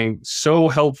Kevin saying, so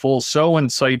helpful, so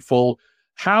insightful.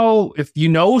 How, if you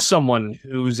know someone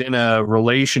who's in a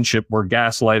relationship where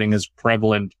gaslighting is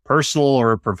prevalent, personal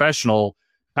or professional,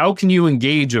 how can you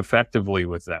engage effectively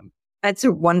with them? That's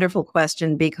a wonderful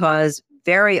question, because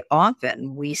very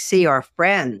often we see our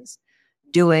friends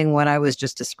doing what I was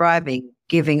just describing,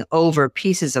 giving over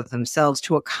pieces of themselves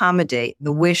to accommodate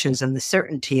the wishes and the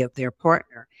certainty of their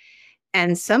partner.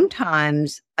 And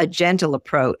sometimes a gentle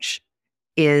approach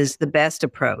is the best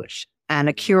approach, and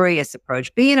a curious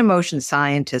approach. Be an emotion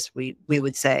scientist, we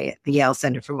would say at the Yale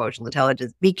Center for Emotional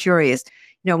Intelligence. Be curious.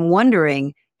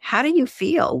 Wondering, how do you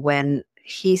feel when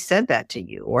he said that to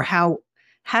you? Or how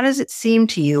does it seem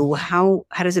to you? How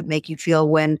does it make you feel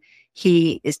when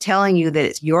he is telling you that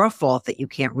it's your fault that you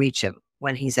can't reach him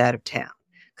when he's out of town?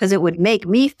 Because it would make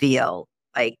me feel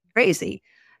like crazy.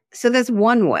 So that's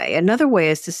one way. Another way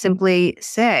is to simply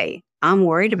say, I'm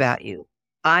worried about you.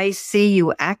 I see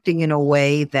you acting in a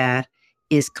way that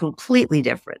is completely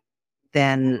different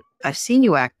than I've seen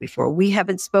you act before. We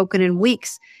haven't spoken in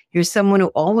weeks. You're someone who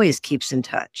always keeps in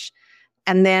touch.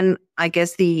 And then I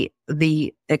guess the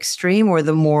extreme or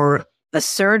the more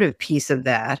assertive piece of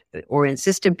that or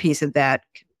insistent piece of that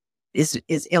is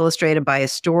illustrated by a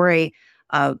story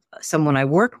of someone I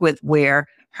worked with where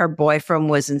her boyfriend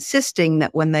was insisting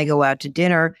that when they go out to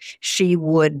dinner, she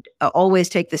would always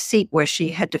take the seat where she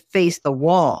had to face the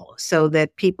wall so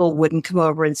that people wouldn't come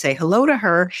over and say hello to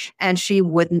her, and she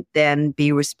wouldn't then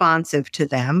be responsive to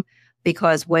them,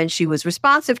 because when she was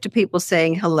responsive to people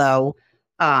saying hello,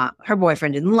 her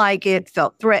boyfriend didn't like it,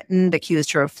 felt threatened,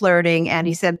 accused her of flirting. And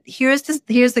he said, here's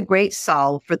the great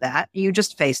solve for that. You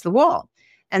just face the wall.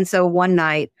 And so one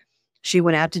night she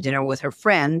went out to dinner with her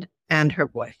friend and her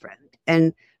boyfriend.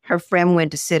 And her friend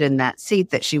went to sit in that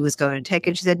seat that she was going to take.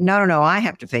 And she said, no, I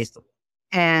have to face the wall.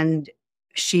 And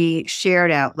she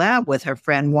shared out loud with her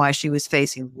friend why she was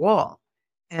facing the wall.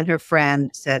 And her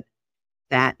friend said,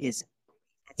 it's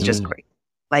just great.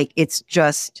 Like,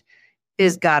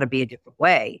 there's got to be a different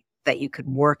way that you could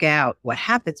work out what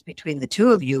happens between the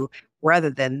two of you rather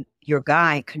than your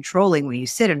guy controlling where you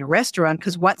sit in a restaurant.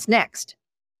 Because what's next?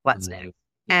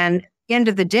 And at the end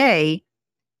of the day,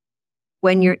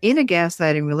 when you're in a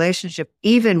gaslighting relationship,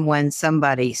 even when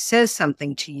somebody says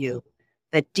something to you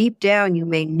that deep down you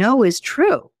may know is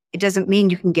true, it doesn't mean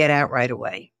you can get out right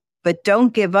away. But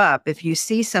don't give up. If you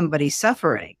see somebody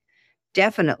suffering,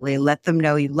 definitely let them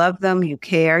know you love them, you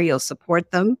care, you'll support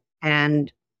them,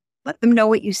 and let them know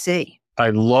what you see.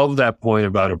 I love that point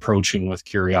about approaching with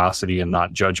curiosity and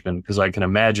not judgment, because I can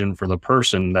imagine for the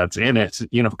person that's in it,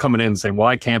 coming in and saying, well,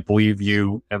 I can't believe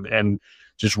you, and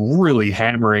just really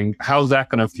hammering, how's that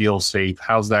going to feel safe?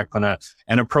 How's that going to,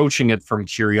 and approaching it from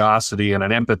curiosity and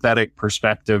an empathetic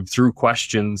perspective through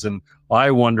questions. And I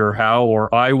wonder how,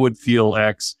 or I would feel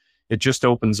X. It just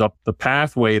opens up the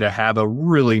pathway to have a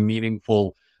really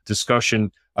meaningful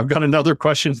discussion. I've got another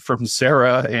question from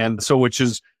Sarah, which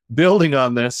is building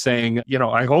on this, saying,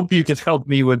 I hope you can help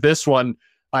me with this one.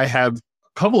 I have a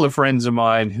couple of friends of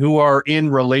mine who are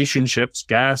in relationships,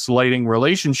 gaslighting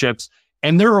relationships,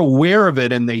 and they're aware of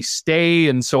it and they stay.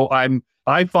 And so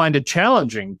I find it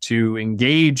challenging to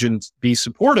engage and be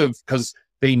supportive because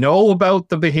they know about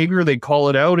the behavior, they call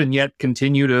it out, and yet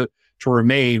continue to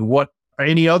remain. What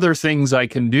any other things I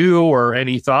can do, or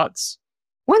any thoughts?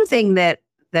 One thing that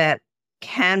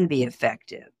can be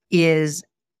effective is,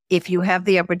 if you have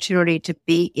the opportunity to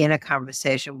be in a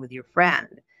conversation with your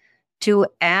friend, to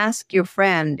ask your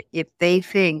friend if they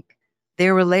think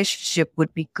their relationship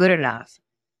would be good enough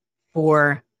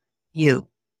for you.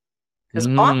 Because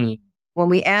often when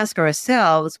we ask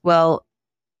ourselves, well,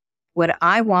 would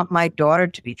I want my daughter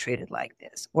to be treated like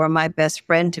this, or my best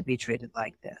friend to be treated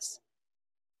like this?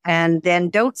 And then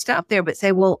don't stop there, but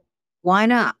say, well, why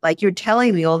not? Like, you're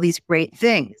telling me all these great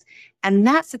things. And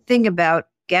that's the thing about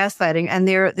gaslighting. And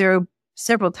there are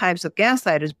several types of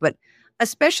gaslighters, but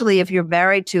especially if you're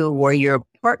married to, or you're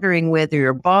partnering with, or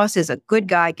your boss is a good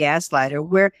guy gaslighter,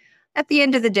 where at the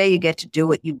end of the day, you get to do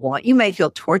what you want. You may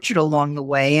feel tortured along the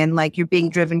way and like you're being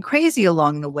driven crazy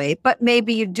along the way, but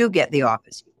maybe you do get the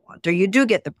office you want, or you do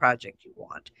get the project you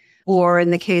want. Or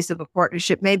in the case of a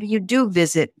partnership, maybe you do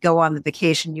go on the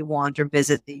vacation you want, or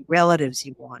visit the relatives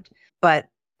you want. But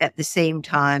at the same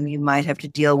time, you might have to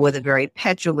deal with a very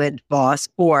petulant boss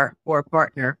or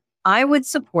partner. I would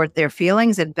support their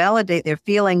feelings and validate their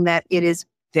feeling that it is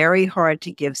very hard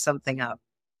to give something up.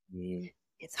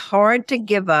 It's hard to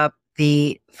give up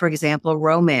for example,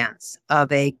 romance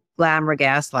of a glamour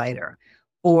gaslighter,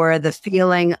 or the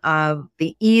feeling of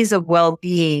the ease of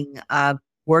well-being of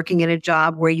working in a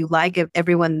job where you like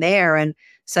everyone there, and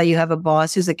so you have a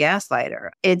boss who's a gaslighter.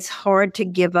 It's hard to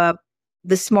give up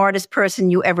the smartest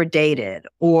person you ever dated,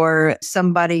 or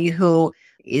somebody who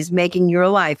is making your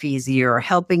life easier, or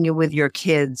helping you with your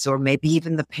kids, or maybe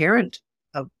even the parent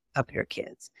of your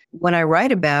kids. When I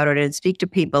write about it and speak to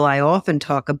people, I often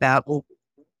talk about, well,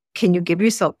 can you give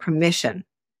yourself permission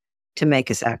to make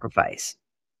a sacrifice?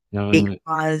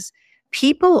 because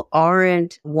people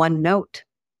aren't one note.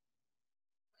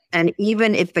 And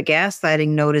even if the gaslighting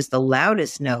note is the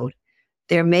loudest note,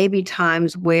 there may be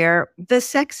times where the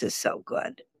sex is so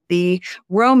good, the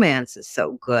romance is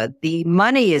so good, the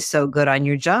money is so good on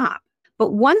your job.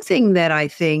 But one thing that I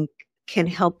think can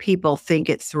help people think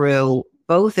it through,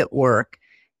 both at work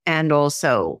and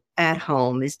also at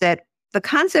home, is that the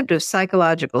concept of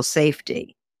psychological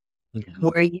safety,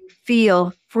 where you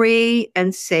feel free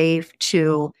and safe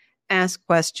to ask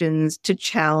questions, to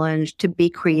challenge, to be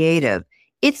creative,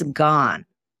 it's gone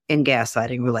in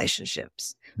gaslighting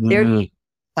relationships. There's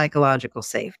psychological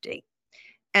safety.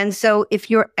 And so if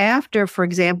you're after, for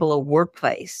example, a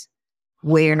workplace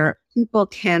where people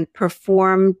can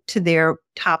perform to their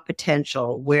top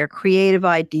potential, where creative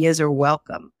ideas are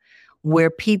welcome, where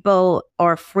people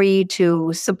are free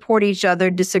to support each other,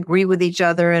 disagree with each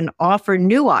other, and offer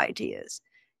new ideas,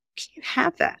 you can't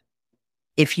have that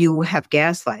if you have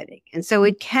gaslighting. And so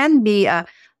it can be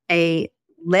a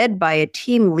led by a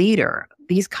team leader,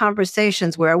 these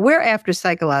conversations where we're after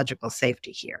psychological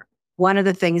safety here. One of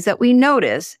the things that we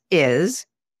notice is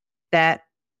that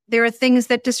there are things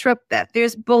that disrupt that.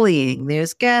 There's bullying,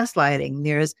 there's gaslighting,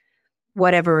 there's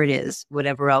whatever it is,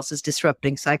 whatever else is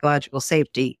disrupting psychological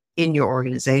safety in your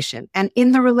organization and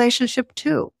in the relationship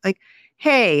too. Like,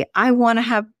 hey, I want to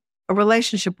have a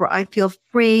relationship where I feel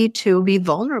free to be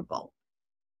vulnerable,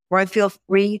 where I feel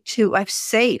I'm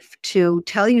safe to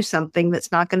tell you something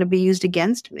that's not going to be used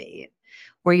against me,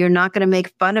 where you're not going to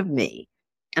make fun of me.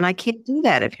 And I can't do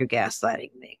that if you're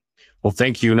gaslighting me. Well,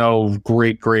 thank you. No,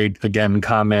 great, again,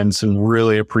 comments, and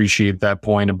really appreciate that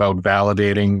point about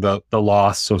validating the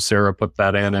loss. So Sarah put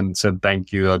that in and said,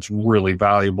 thank you. That's really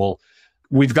valuable.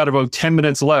 We've got about 10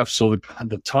 minutes left, so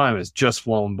the time has just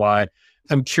flown by.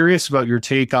 I'm curious about your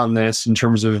take on this in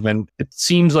terms of, and it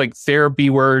seems like therapy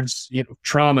words,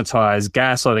 traumatize,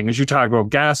 gaslighting, as you talk about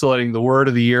gaslighting, the word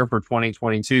of the year for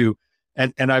 2022.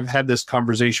 And I've had this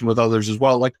conversation with others as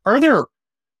well. Like, are there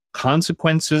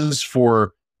consequences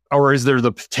for, or is there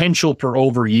the potential for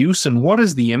overuse? And what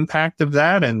is the impact of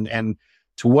that? And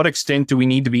to what extent do we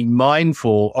need to be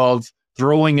mindful of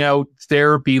throwing out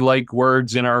therapy-like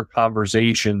words in our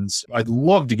conversations? I'd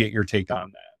love to get your take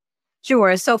on that.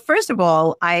 Sure. So first of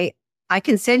all, I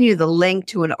can send you the link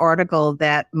to an article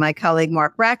that my colleague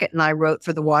Mark Brackett and I wrote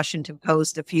for the Washington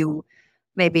Post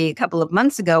maybe a couple of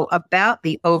months ago about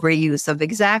the overuse of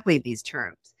exactly these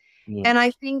terms. Yeah. And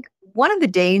I think one of the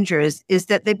dangers is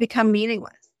that they become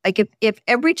meaningless. Like if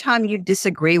every time you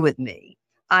disagree with me,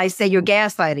 I say you're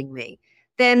gaslighting me,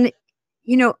 then,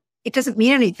 it doesn't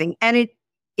mean anything. And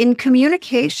in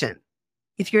communication,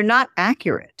 if you're not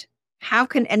accurate, how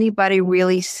can anybody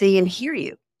really see and hear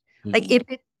you? Mm-hmm.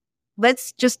 Like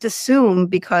let's just assume,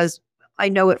 because I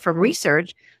know it from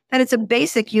research, that it's a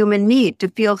basic human need to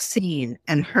feel seen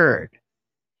and heard.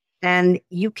 And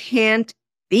you can't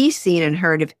be seen and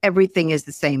heard if everything is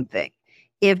the same thing.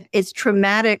 If it's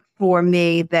traumatic for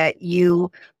me that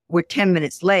you were 10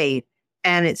 minutes late,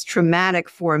 and it's traumatic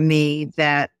for me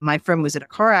that my friend was in a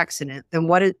car accident, then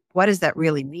what does that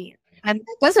really mean? And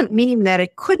it doesn't mean that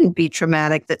it couldn't be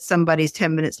traumatic that somebody's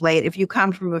 10 minutes late if you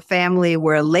come from a family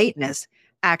where lateness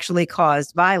actually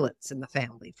caused violence in the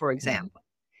family, for example.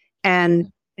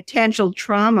 And potential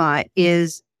trauma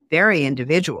is very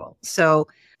individual. So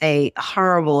a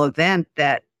horrible event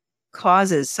that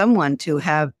causes someone to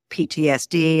have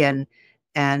PTSD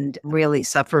and really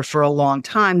suffer for a long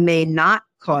time may not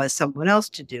cause someone else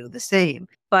to do the same.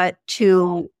 But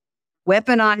to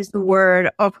weaponize the word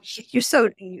of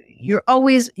you're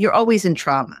always in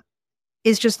trauma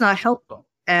is just not helpful,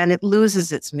 and it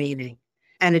loses its meaning,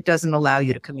 and it doesn't allow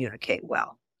you to communicate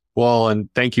well. Well, and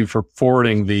thank you for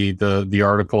forwarding the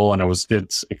article, and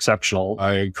it's exceptional.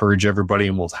 I encourage everybody,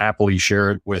 and we'll happily share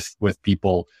it with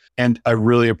people. And I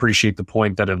really appreciate the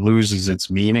point that it loses its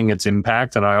meaning, its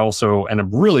impact. And I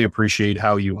really appreciate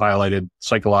how you highlighted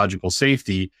psychological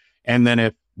safety. And then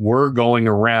if we're going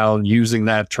around using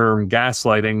that term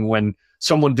gaslighting when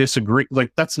someone disagrees,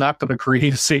 like, that's not going to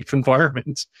create a safe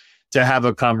environment to have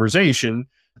a conversation.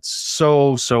 It's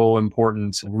so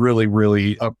important. Really,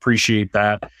 really appreciate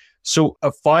that. So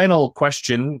a final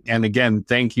question, and again,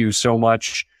 thank you so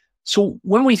much. So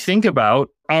when we think about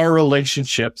our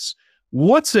relationships,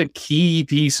 what's a key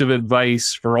piece of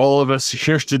advice for all of us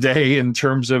here today in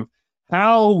terms of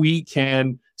how we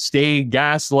can stay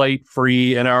gaslight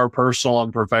free in our personal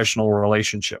and professional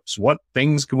relationships? What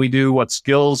things can we do? What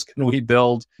skills can we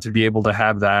build to be able to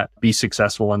have that, be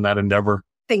successful in that endeavor?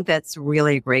 I think that's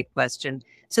really a great question.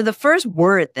 So the first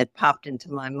word that popped into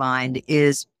my mind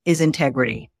is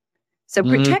integrity. So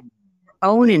protect your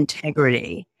own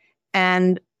integrity.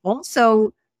 And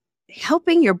also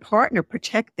helping your partner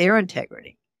protect their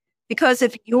integrity. Because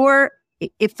if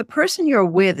the person you're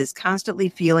with is constantly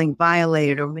feeling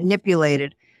violated or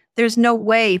manipulated, there's no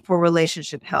way for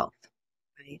relationship health.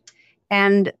 Right?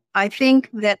 And I think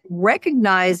that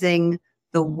recognizing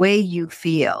the way you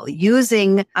feel,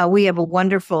 using, we have a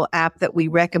wonderful app that we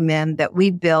recommend that we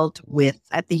built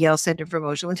at the Yale Center for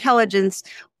Emotional Intelligence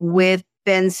with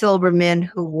Ben Silberman,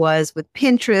 who was with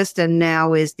Pinterest and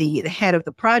now is the head of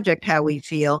the project, How We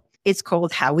Feel. It's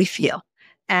called How We Feel.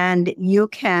 And you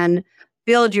can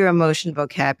build your emotion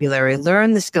vocabulary,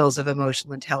 learn the skills of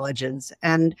emotional intelligence,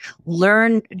 and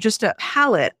learn just a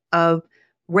palette of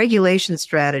regulation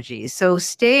strategies. So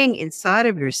staying inside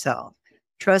of yourself,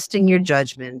 trusting your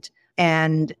judgment,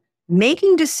 and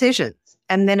making decisions,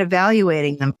 and then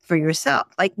evaluating them for yourself.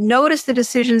 Like, notice the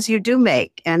decisions you do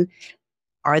make, and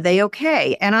are they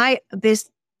okay? And this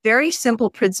very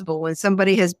simple principle, when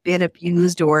somebody has been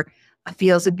abused or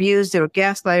feels abused or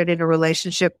gaslighted in a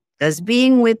relationship, does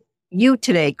being with you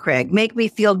today, Craig, make me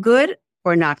feel good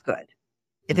or not good?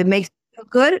 If it makes me feel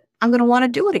good, I'm going to want to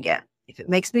do it again. If it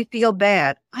makes me feel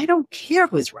bad, I don't care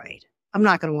who's right. I'm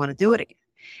not going to want to do it again.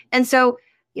 And so,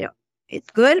 it's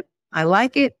good. I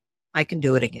like it. I can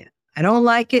do it again. I don't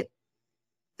like it.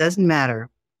 Doesn't matter.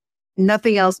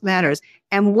 Nothing else matters.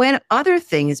 And when other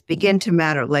things begin to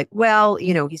matter, like, well,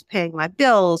 he's paying my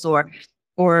bills, or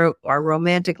our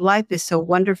romantic life is so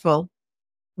wonderful,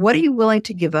 what are you willing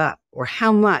to give up? Or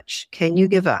how much can you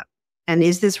give up? And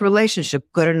is this relationship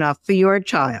good enough for your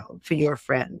child, for your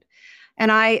friend?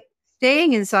 And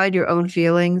staying inside your own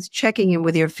feelings, checking in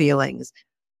with your feelings,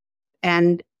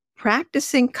 and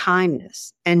practicing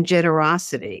kindness and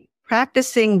generosity,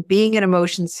 practicing being an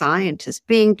emotion scientist,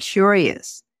 being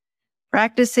curious,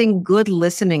 practicing good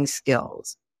listening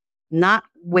skills, not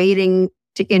waiting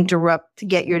to interrupt to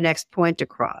get your next point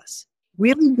across,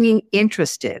 really being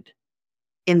interested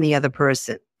in the other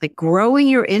person, like growing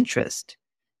your interest,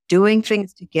 doing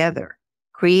things together,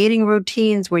 creating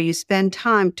routines where you spend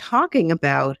time talking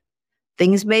about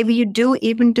things maybe you do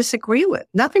even disagree with.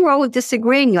 Nothing wrong with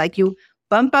disagreeing. Like, you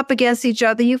bump up against each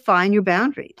other, you find your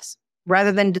boundaries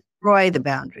rather than destroy the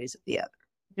boundaries of the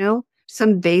other.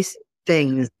 Some basic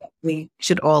things that we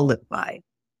should all live by.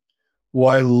 Well,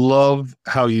 I love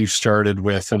how you started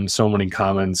with, and so many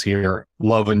comments here,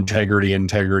 love integrity.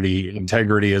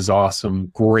 Integrity is awesome.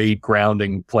 Great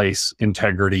grounding place,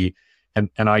 integrity. And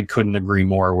I couldn't agree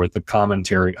more with the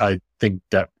commentary. I think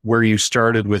that where you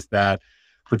started with that,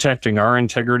 protecting our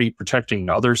integrity, protecting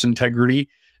others' integrity,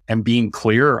 and being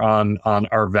clear on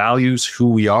our values, who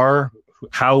we are,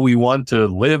 how we want to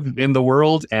live in the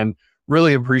world, and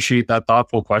really appreciate that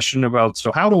thoughtful question about,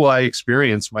 so how do I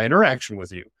experience my interaction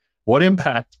with you? What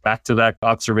impact? Back to that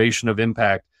observation of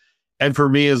impact. And for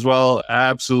me as well, I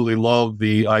absolutely love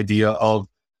the idea of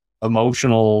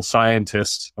emotional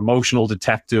scientist, emotional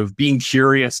detective, being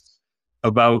curious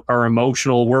about our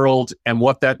emotional world and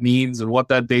what that means and what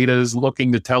that data is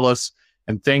looking to tell us.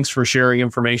 And thanks for sharing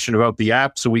information about the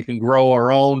app so we can grow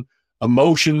our own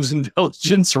emotions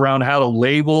intelligence around how to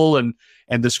label and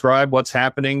describe what's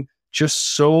happening.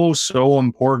 Just so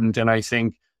important. And I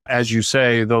think, as you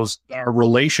say, our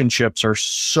relationships are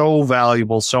so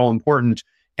valuable, so important,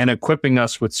 and equipping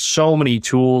us with so many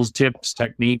tools, tips,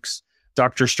 techniques.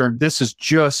 Dr. Stern, this has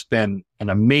just been an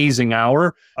amazing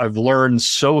hour. I've learned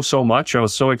so much. I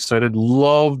was so excited.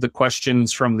 Love the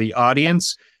questions from the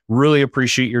audience. Really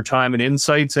appreciate your time and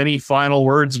insights. Any final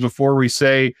words before we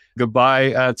say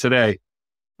goodbye today?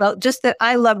 Well, just that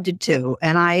I loved it too.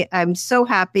 And I'm so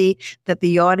happy that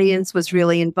the audience was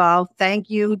really involved. Thank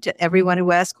you to everyone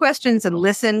who asked questions and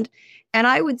listened. And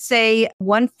I would say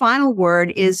one final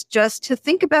word is just to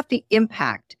think about the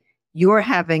impact you're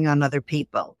having on other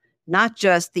people, not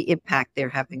just the impact they're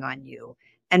having on you.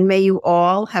 And may you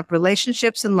all have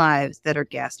relationships and lives that are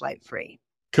gaslight free.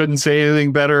 Couldn't say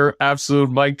anything better. Absolute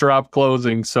mic drop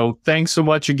closing. So thanks so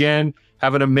much again.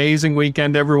 Have an amazing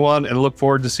weekend, everyone, and look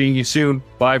forward to seeing you soon.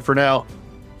 Bye for now.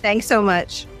 Thanks so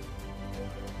much.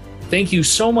 Thank you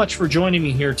so much for joining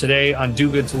me here today on Do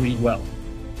Good to Lead Well.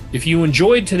 If you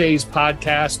enjoyed today's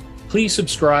podcast, please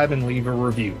subscribe and leave a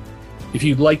review. If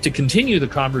you'd like to continue the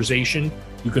conversation,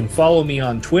 you can follow me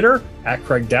on Twitter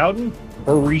 @Craig Dowden,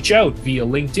 or reach out via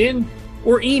LinkedIn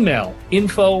or email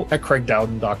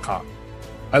info@craigdowden.com.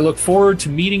 I look forward to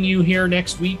meeting you here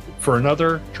next week for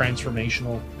another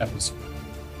transformational episode.